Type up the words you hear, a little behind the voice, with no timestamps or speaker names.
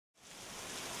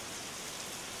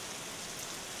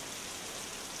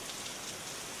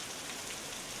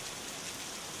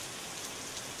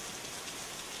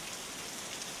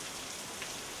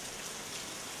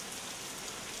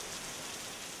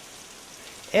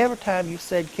Every time you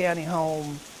said county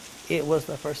home, it was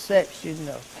the perception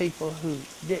of people who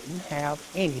didn't have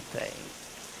anything.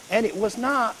 And it was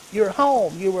not your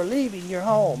home. You were leaving your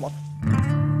home.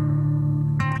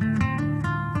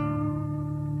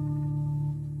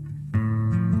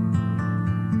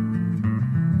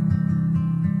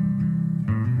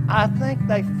 I think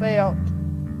they felt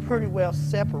pretty well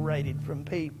separated from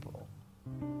people.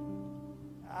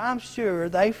 I'm sure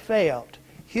they felt,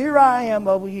 here I am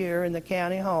over here in the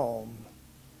county home,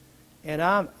 and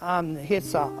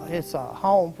it's a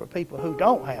home for people who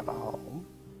don't have a home.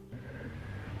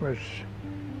 It was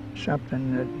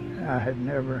something that I had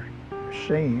never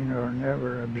seen or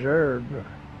never observed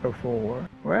before.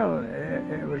 Well,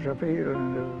 it was a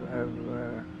feeling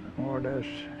of more or less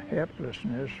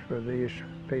helplessness for these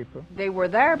people. They were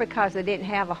there because they didn't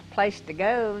have a place to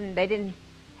go, and they didn't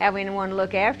have anyone to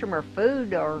look after them or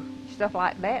food or stuff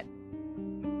like that.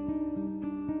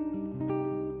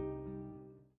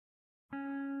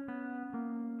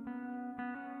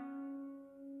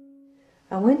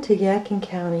 I went to Yadkin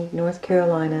County, North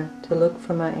Carolina to look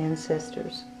for my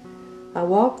ancestors. I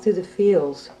walked through the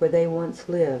fields where they once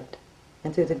lived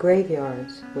and through the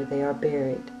graveyards where they are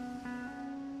buried.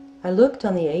 I looked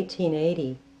on the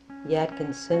 1880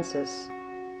 Yadkin census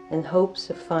in hopes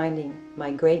of finding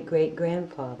my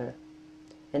great-great-grandfather,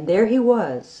 and there he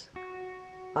was.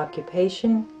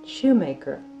 Occupation,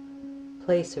 shoemaker.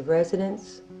 Place of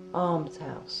residence,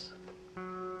 almshouse.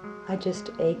 I just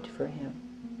ached for him.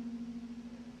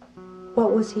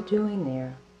 What was he doing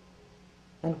there?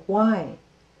 And why?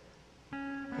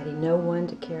 Had he no one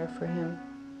to care for him?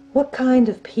 What kind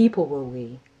of people were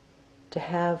we to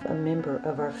have a member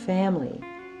of our family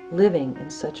living in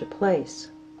such a place?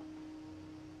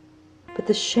 But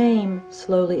the shame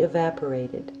slowly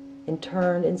evaporated and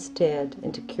turned instead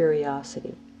into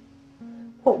curiosity.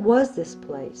 What was this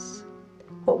place?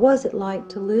 What was it like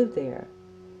to live there?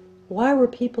 Why were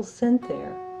people sent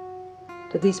there?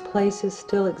 Do these places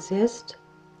still exist?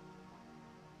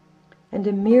 And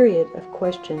a myriad of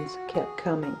questions kept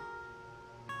coming.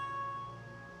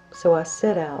 So I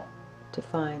set out to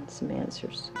find some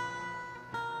answers.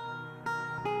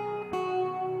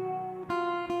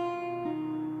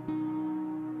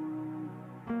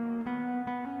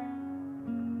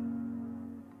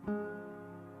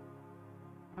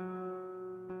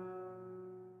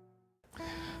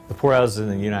 The poorhouses in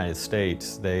the United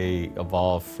States, they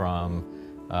evolved from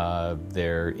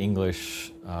their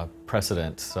English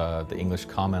precedents. The English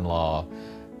common law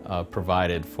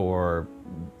provided for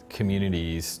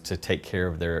communities to take care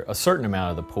of a certain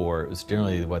amount of the poor. It was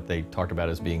generally what they talked about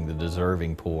as being the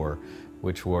deserving poor,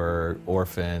 which were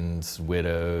orphans,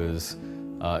 widows,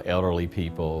 elderly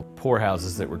people.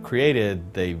 Poorhouses that were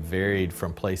created, they varied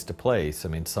from place to place. I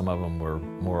mean, some of them were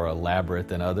more elaborate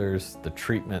than others. The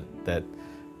treatment that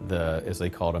as they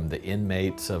called them, the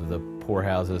inmates of the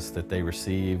poorhouses that they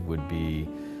received would be,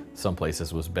 some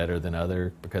places was better than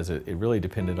other, because it really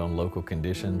depended on local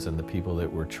conditions and the people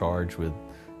that were charged with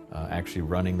actually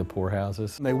running the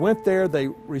poorhouses. They went there, they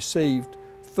received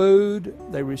food,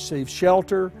 they received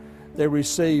shelter, they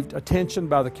received attention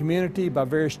by the community, by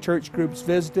various church groups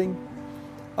visiting.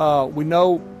 We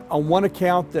know on one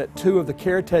account that two of the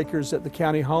caretakers at the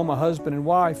county home, a husband and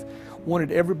wife,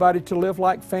 wanted everybody to live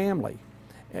like family.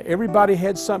 Everybody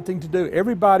had something to do.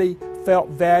 Everybody felt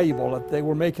valuable, that they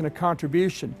were making a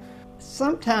contribution.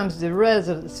 Sometimes the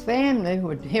residents' family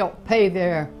would help pay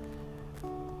their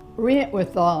rent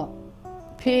with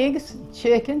pigs,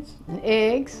 chickens, and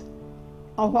eggs,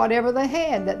 or whatever they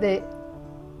had that the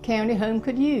county home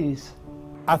could use.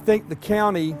 I think the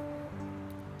county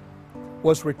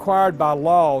was required by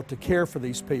law to care for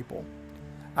these people.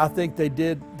 I think they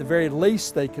did the very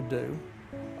least they could do.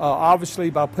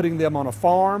 Obviously, by putting them on a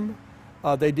farm,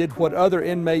 they did what other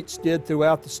inmates did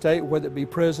throughout the state, whether it be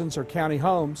prisons or county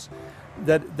homes,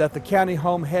 that the county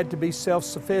home had to be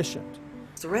self-sufficient.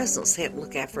 The residents had to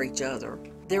look out for each other.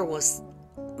 There was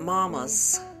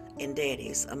mamas and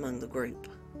daddies among the group,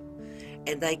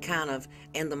 and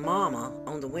and the mama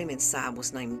on the women's side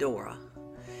was named Dora,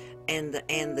 and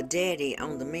the daddy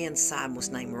on the men's side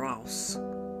was named Ross,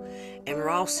 and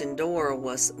Ross and Dora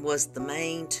was the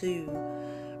main two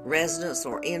residents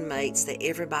or inmates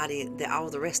that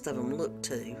all the rest of them looked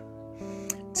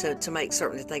to make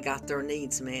certain that they got their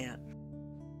needs met.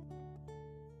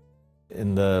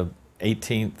 In the late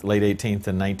 18th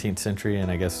and 19th century,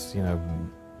 and I guess,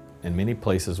 in many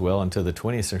places well into the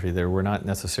 20th century, there were not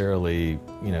necessarily,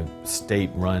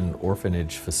 state-run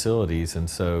orphanage facilities, and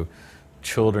so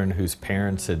children whose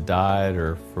parents had died,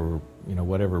 or for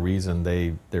whatever reason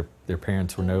their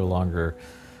parents were no longer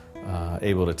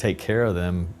able to take care of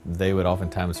them, they would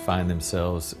oftentimes find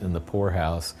themselves in the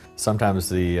poorhouse. Sometimes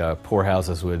the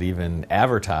poorhouses would even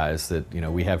advertise that,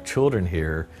 we have children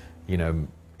here,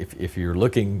 if you're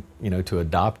looking, to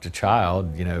adopt a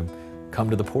child, come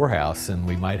to the poorhouse and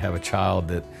we might have a child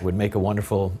that would make a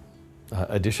wonderful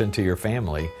addition to your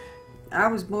family. I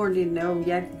was born in the old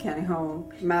Yadkin County home.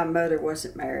 My mother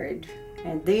wasn't married,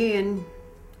 and then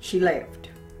she left,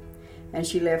 and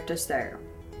she left us there.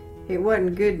 It wasn't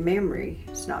a good memory.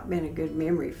 It's not been a good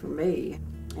memory for me.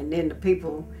 And then the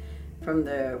people from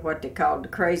what they called the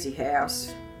crazy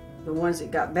house, the ones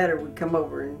that got better would come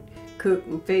over and cook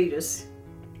and feed us.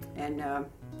 And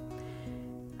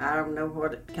I don't know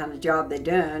what kind of job they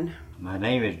done. My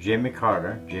name is Jimmy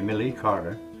Lee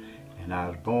Carter, and I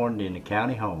was born in the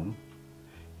county home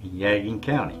in Yadkin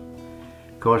County.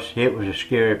 Of course, it was a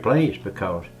scary place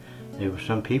because there were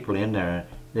some people in there.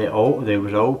 There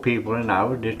was old people and I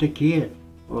was just a kid.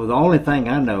 Well, the only thing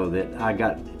I know that I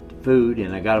got food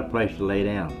and I got a place to lay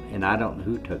down, and I don't know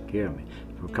who took care of me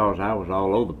because I was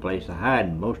all over the place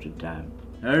hiding most of the time.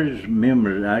 There's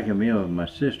memories I can remember of my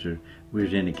sister. We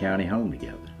was in the county home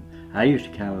together. I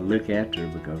used to kind of look after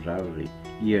her because I was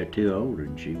a year or two older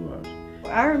than she was.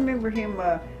 I remember him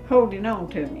holding on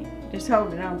to me, just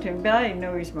holding on to me, but I didn't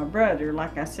know he was my brother.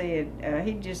 Like I said,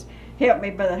 he just helped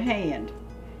me by the hand.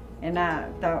 And I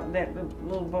thought that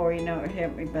little boy,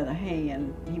 helped me by the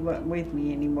hand. He wasn't with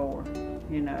me anymore,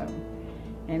 and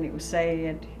it was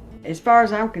sad. As far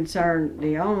as I'm concerned,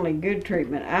 the only good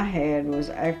treatment I had was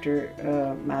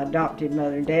after my adopted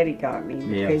mother and daddy got me,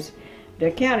 because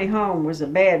the county home was a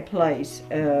bad place.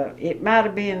 It might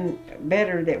have been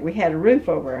better that we had a roof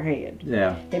over our head.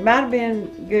 Yeah. It might have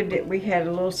been good that we had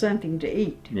a little something to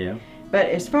eat. Yeah. But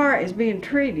as far as being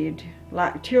treated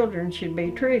like children should be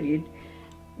treated,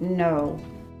 no.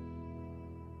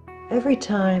 Every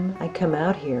time I come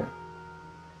out here,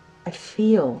 I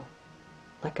feel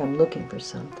like I'm looking for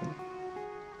something.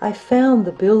 I found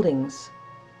the buildings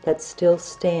that still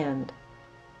stand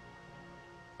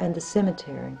and the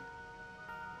cemetery.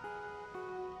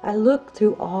 I look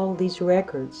through all these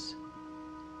records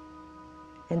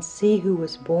and see who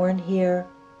was born here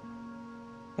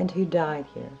and who died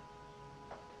here.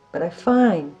 But I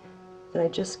find that I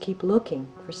just keep looking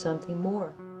for something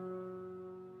more.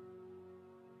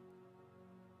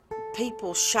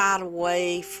 People shied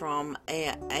away from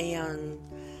and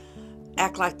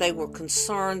act like they were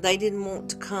concerned. They didn't want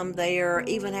to come there,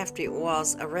 even after it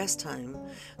was a rest home.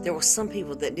 There were some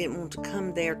people that didn't want to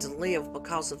come there to live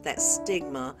because of that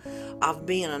stigma of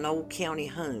being an old county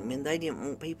home, and they didn't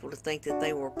want people to think that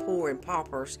they were poor and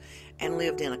paupers and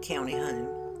lived in a county home.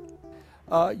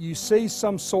 You see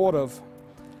some sort of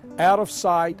out of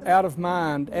sight, out of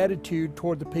mind attitude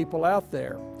toward the people out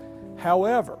there.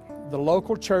 However, the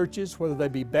local churches, whether they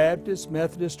be Baptist,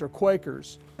 Methodist, or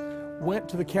Quakers, went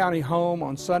to the county home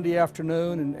on Sunday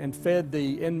afternoon and fed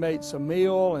the inmates a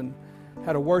meal and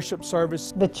had a worship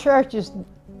service. The churches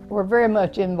were very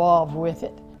much involved with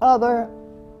it. Other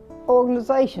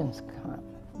organizations came.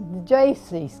 The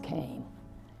JCs came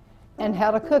and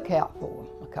had a cookout for them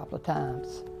a couple of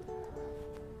times.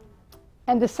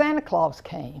 And the Santa Claus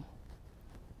came.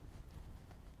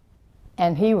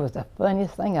 And he was the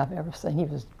funniest thing I've ever seen. He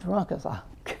was drunk as a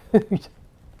coot.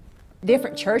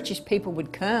 Different churches, people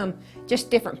would come,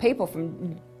 just different people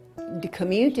from the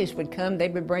communities would come. They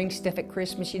would bring stuff at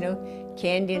Christmas,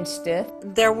 candy and stuff.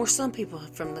 There were some people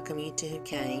from the community who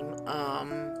came.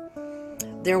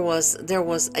 There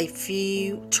was a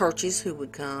few churches who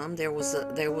would come. There was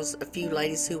a few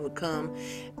ladies who would come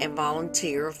and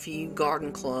volunteer, a few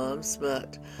garden clubs,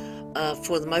 but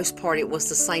for the most part it was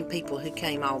the same people who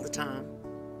came all the time.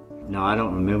 No, I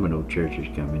don't remember no churches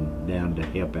coming down to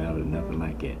help out or nothing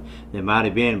like that. There might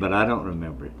have been, but I don't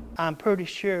remember it. I'm pretty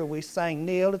sure we sang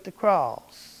Kneel at the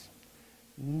Cross.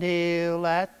 Kneel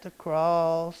at the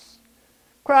cross.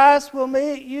 Christ will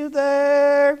meet you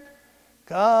there.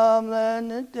 Come,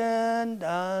 dun, dun,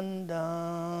 dun,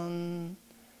 dun.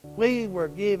 We were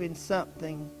given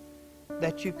something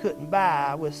that you couldn't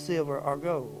buy with silver or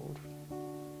gold.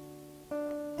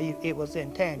 It was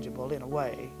intangible in a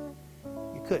way.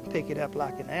 You couldn't pick it up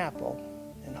like an apple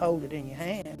and hold it in your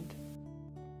hand.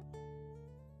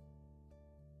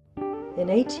 In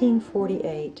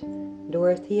 1848,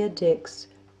 Dorothea Dix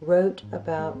wrote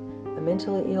about a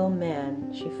mentally ill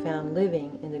man she found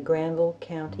living in the Granville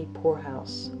County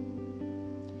Poorhouse.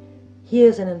 He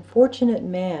is an unfortunate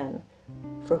man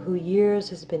for who years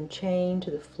has been chained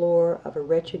to the floor of a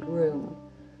wretched room,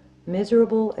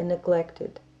 miserable and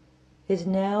neglected. His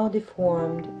now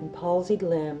deformed and palsied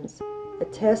limbs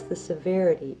attest the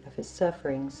severity of his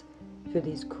sufferings through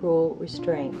these cruel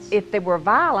restraints. If they were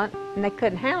violent and they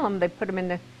couldn't handle them, they put them in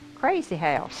the crazy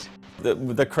house.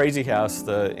 The crazy house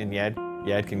in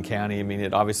Yadkin County, I mean,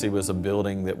 it obviously was a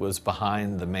building that was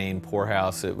behind the main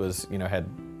poorhouse. It was, had,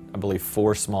 I believe,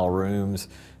 4 small rooms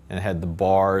and it had the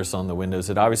bars on the windows.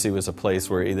 It obviously was a place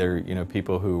where either,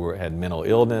 people who had mental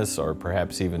illness or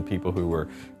perhaps even people who were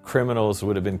criminals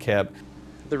would have been kept.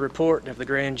 The report of the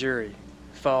grand jury,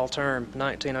 fall term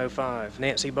 1905,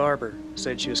 Nancy Barber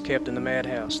said she was kept in the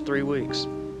madhouse 3 weeks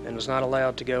and was not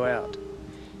allowed to go out.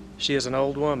 She is an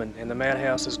old woman and the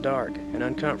madhouse is dark and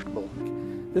uncomfortable.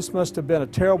 This must have been a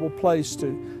terrible place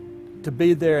to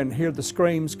be there and hear the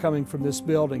screams coming from this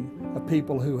building of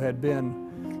people who had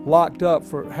been locked up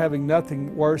for having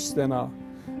nothing worse than a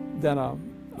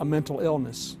mental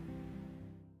illness.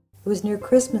 It was near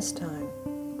Christmas time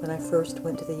when I first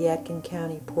went to the Yadkin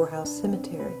County Poorhouse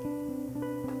Cemetery.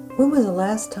 When was the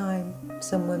last time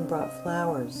someone brought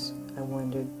flowers, I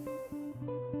wondered.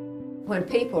 When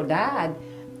people died,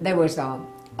 there was a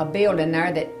building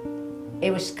there that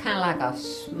it was kind of like a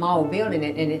small building,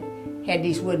 and it had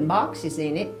these wooden boxes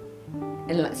in it,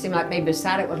 and it seemed like maybe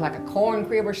beside it was like a corn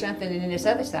crib or something, and then this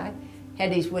other side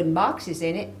had these wooden boxes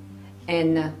in it,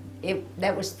 and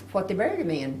that was what they buried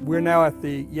them in. We're now at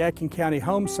the Yadkin County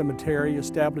Home Cemetery,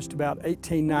 established about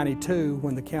 1892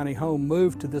 when the county home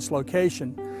moved to this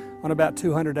location on about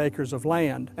 200 acres of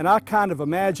land. And I kind of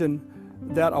imagine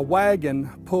that a wagon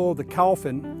pulled the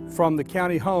coffin from the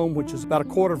county home, which is about a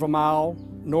quarter of a mile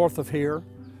north of here,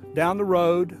 down the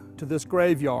road to this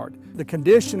graveyard. The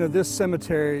condition of this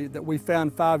cemetery that we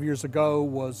found 5 years ago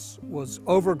was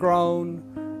overgrown.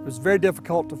 It was very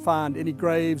difficult to find any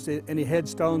graves, any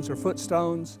headstones or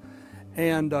footstones.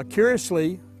 And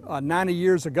curiously, 90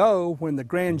 years ago, when the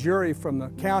grand jury from the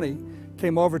county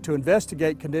came over to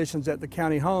investigate conditions at the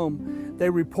county home,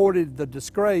 they reported the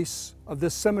disgrace of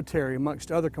this cemetery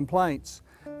amongst other complaints.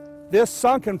 This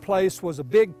sunken place was a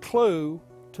big clue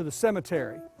to the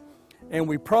cemetery, and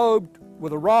we probed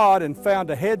with a rod and found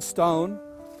a headstone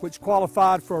which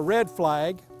qualified for a red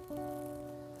flag,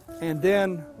 and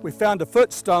then we found a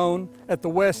footstone at the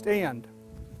west end.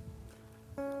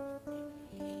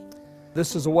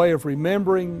 This is a way of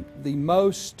remembering the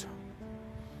most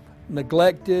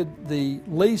neglected, the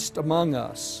least among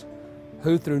us,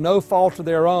 who through no fault of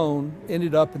their own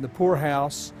ended up in the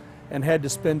poorhouse and had to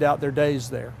spend out their days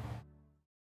there.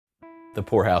 The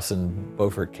poorhouse in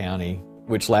Beaufort County,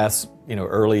 which lasts,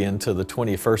 early into the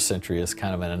 21st century, is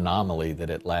kind of an anomaly that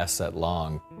it lasts that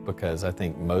long, because I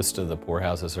think most of the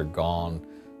poorhouses are gone,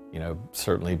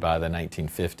 certainly by the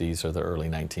 1950s or the early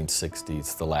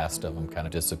 1960s. The last of them kind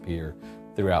of disappear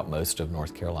throughout most of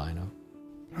North Carolina.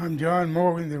 I'm John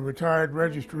Morgan, the retired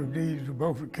Register of Deeds of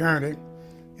Beaufort County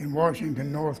in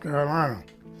Washington, North Carolina.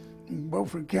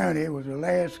 Beaufort County was the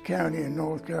last county in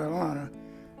North Carolina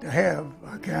to have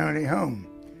a county home.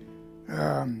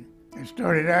 It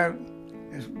started out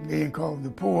as being called the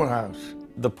Poorhouse.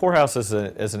 The poorhouse as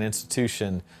an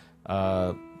institution,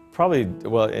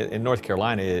 in North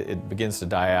Carolina, it begins to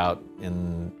die out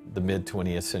in the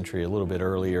mid-20th century, a little bit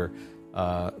earlier.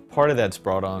 Part of that's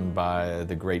brought on by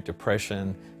the Great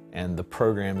Depression and the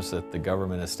programs that the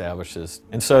government establishes.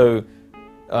 And so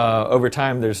over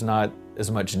time, there's not as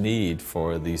much need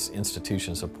for these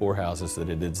institutions of poorhouses that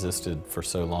had existed for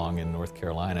so long in North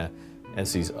Carolina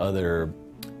as these other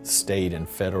state and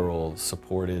federal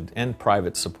supported and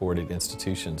private supported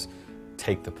institutions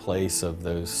take the place of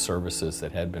those services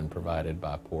that had been provided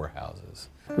by poorhouses.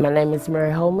 My name is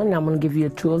Mary Holman. I'm going to give you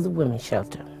a tour of the women's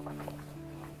shelter.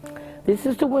 This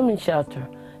is the women's shelter,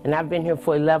 and I've been here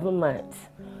for 11 months.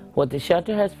 What the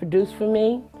shelter has produced for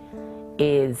me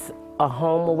is a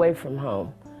home away from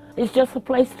home. It's just a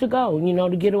place to go,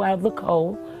 to get out of the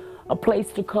cold, a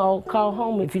place to call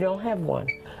home if you don't have one.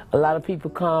 A lot of people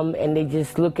come and they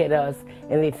just look at us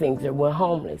and they think that we're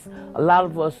homeless. A lot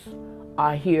of us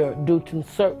are here due to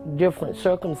different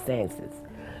circumstances.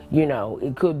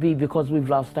 It could be because we've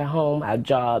lost our home, our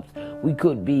jobs. We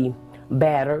could be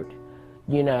battered,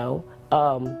 we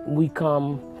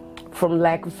come from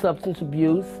lack of substance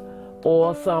abuse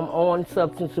or some on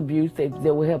substance abuse that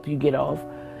will help you get off.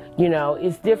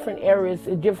 It's different areas,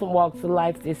 different walks of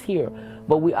life that's here.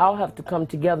 But we all have to come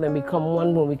together and become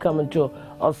one when we come into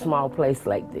a small place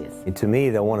like this. To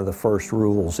me, one of the first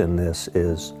rules in this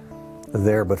is,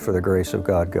 there but for the grace of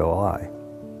God go I.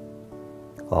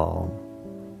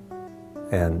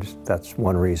 And that's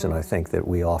one reason I think that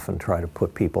we often try to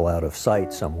put people out of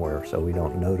sight somewhere so we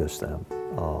don't notice them.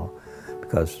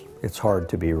 Because it's hard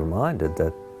to be reminded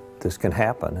that this can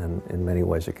happen, and in many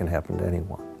ways it can happen to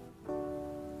anyone.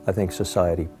 I think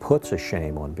society puts a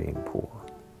shame on being poor.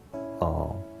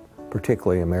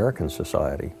 particularly American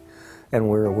society. And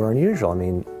we're unusual. I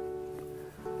mean,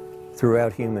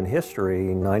 throughout human history,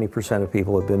 90% of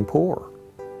people have been poor.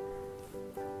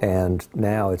 And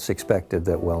now it's expected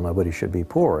that, well, nobody should be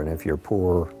poor, and if you're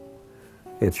poor,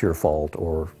 it's your fault,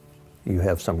 or you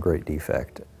have some great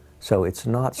defect. So it's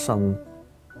not some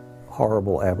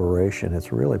horrible aberration,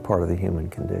 it's really part of the human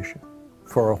condition.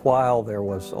 For a while there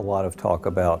was a lot of talk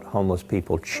about homeless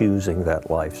people choosing that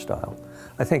lifestyle.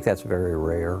 I think that's very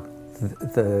rare.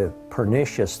 The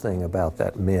pernicious thing about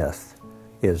that myth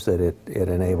is that it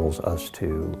enables us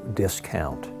to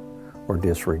discount or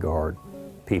disregard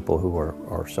people who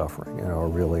are suffering and are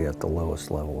really at the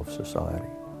lowest level of society,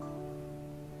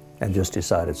 and just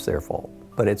decide it's their fault.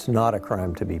 But it's not a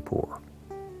crime to be poor.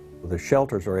 The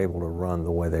shelters are able to run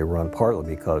the way they run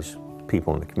partly because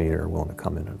people in the community are willing to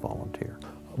come in and volunteer.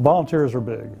 Volunteers are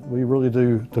big. We really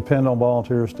do depend on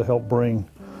volunteers to help bring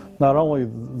not only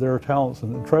their talents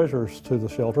and treasures to the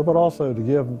shelter, but also to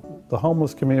give the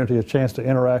homeless community a chance to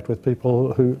interact with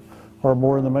people who are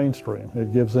more in the mainstream.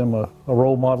 It gives them a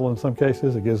role model in some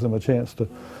cases. It gives them a chance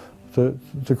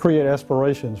to create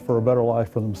aspirations for a better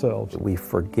life for themselves. We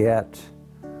forget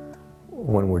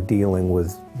when we're dealing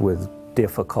with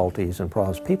difficulties and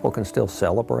problems, people can still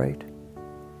celebrate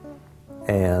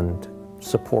and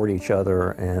support each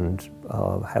other and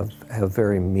have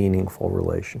very meaningful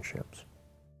relationships.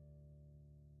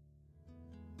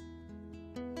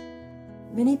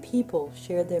 Many people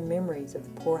shared their memories of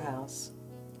the Poorhouse.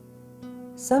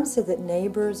 Some said that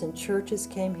neighbors and churches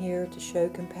came here to show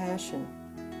compassion,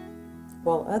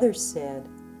 while others said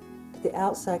that the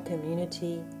outside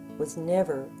community was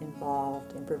never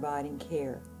involved in providing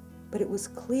care. But it was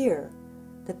clear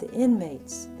that the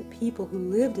inmates, the people who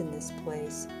lived in this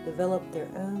place, developed their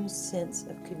own sense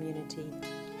of community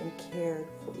and cared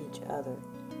for each other.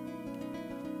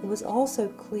 It was also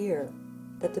clear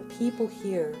that the people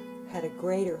here had a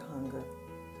greater hunger,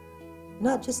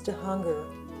 not just a hunger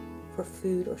for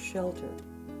food or shelter.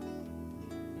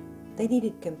 They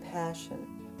needed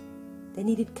compassion. They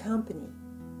needed company.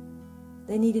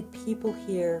 They needed people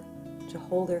here to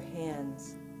hold their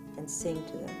hands and sing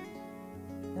to them.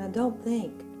 And I don't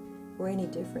think we're any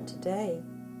different today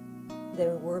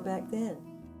than we were back then.